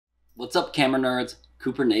What's up, camera nerds?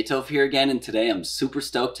 Cooper Natov here again, and today I'm super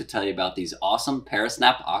stoked to tell you about these awesome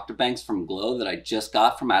Parasnap Octabanks from Glow that I just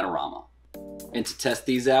got from Adorama. And to test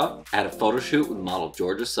these out, I had a photo shoot with model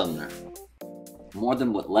Georgia Sumner. More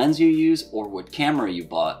than what lens you use or what camera you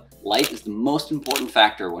bought, light is the most important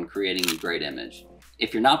factor when creating a great image.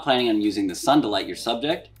 If you're not planning on using the sun to light your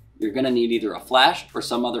subject, you're going to need either a flash or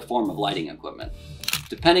some other form of lighting equipment.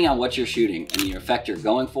 Depending on what you're shooting and the effect you're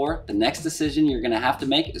going for, the next decision you're going to have to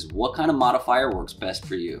make is what kind of modifier works best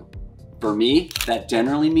for you. For me, that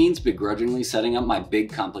generally means begrudgingly setting up my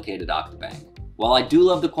big complicated Octabank. While I do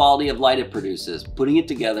love the quality of light it produces, putting it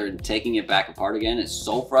together and taking it back apart again is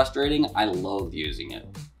so frustrating, I loathe using it.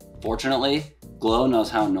 Fortunately, Glow knows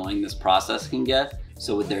how annoying this process can get,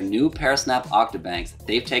 so with their new ParaSnap Octabanks,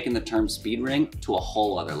 they've taken the term speed ring to a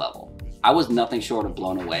whole other level. I was nothing short of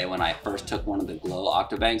blown away when I first took one of the Glow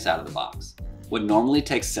Octabanks out of the box. What normally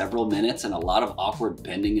takes several minutes and a lot of awkward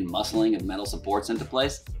bending and muscling of metal supports into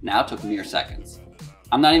place now took mere seconds.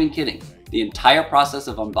 I'm not even kidding. The entire process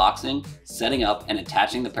of unboxing, setting up, and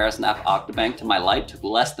attaching the ParaSnap Octabank to my light took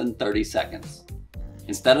less than 30 seconds.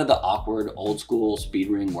 Instead of the awkward, old school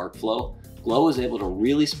speed ring workflow, Glow was able to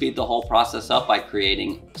really speed the whole process up by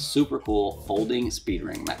creating a super cool folding speed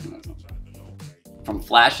ring mechanism. From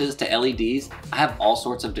flashes to LEDs, I have all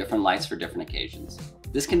sorts of different lights for different occasions.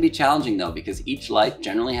 This can be challenging though, because each light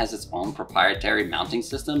generally has its own proprietary mounting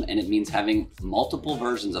system, and it means having multiple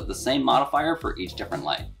versions of the same modifier for each different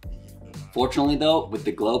light. Fortunately though, with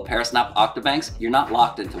the Glow ParaSnap Octabanks, you're not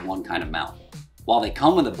locked into one kind of mount. While they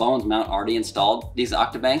come with a Bowens mount already installed, these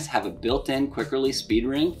Octabanks have a built-in quick release speed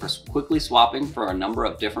ring for quickly swapping for a number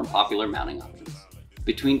of different popular mounting options.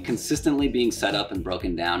 Between consistently being set up and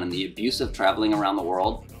broken down and the abuse of traveling around the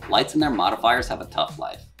world, lights and their modifiers have a tough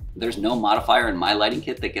life. There's no modifier in my lighting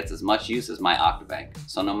kit that gets as much use as my Octabank,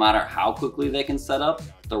 so no matter how quickly they can set up,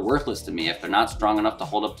 they're worthless to me if they're not strong enough to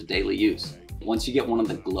hold up to daily use. Once you get one of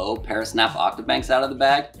the Glow ParaSnap Octabanks out of the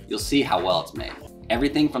bag, you'll see how well it's made.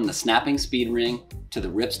 Everything from the snapping speed ring to the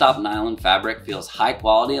ripstop nylon fabric feels high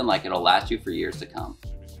quality and like it'll last you for years to come.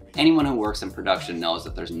 Anyone who works in production knows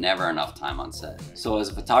that there's never enough time on set. So as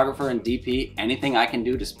a photographer and DP, anything I can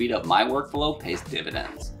do to speed up my workflow pays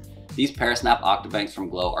dividends. These ParaSnap Octabanks from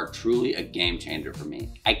Glow are truly a game changer for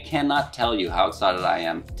me. I cannot tell you how excited I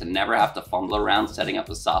am to never have to fumble around setting up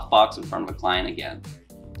a softbox in front of a client again.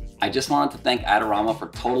 I just wanted to thank Adorama for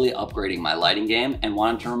totally upgrading my lighting game, and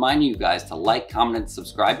wanted to remind you guys to like, comment, and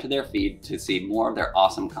subscribe to their feed to see more of their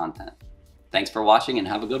awesome content. Thanks for watching and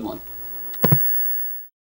have a good one.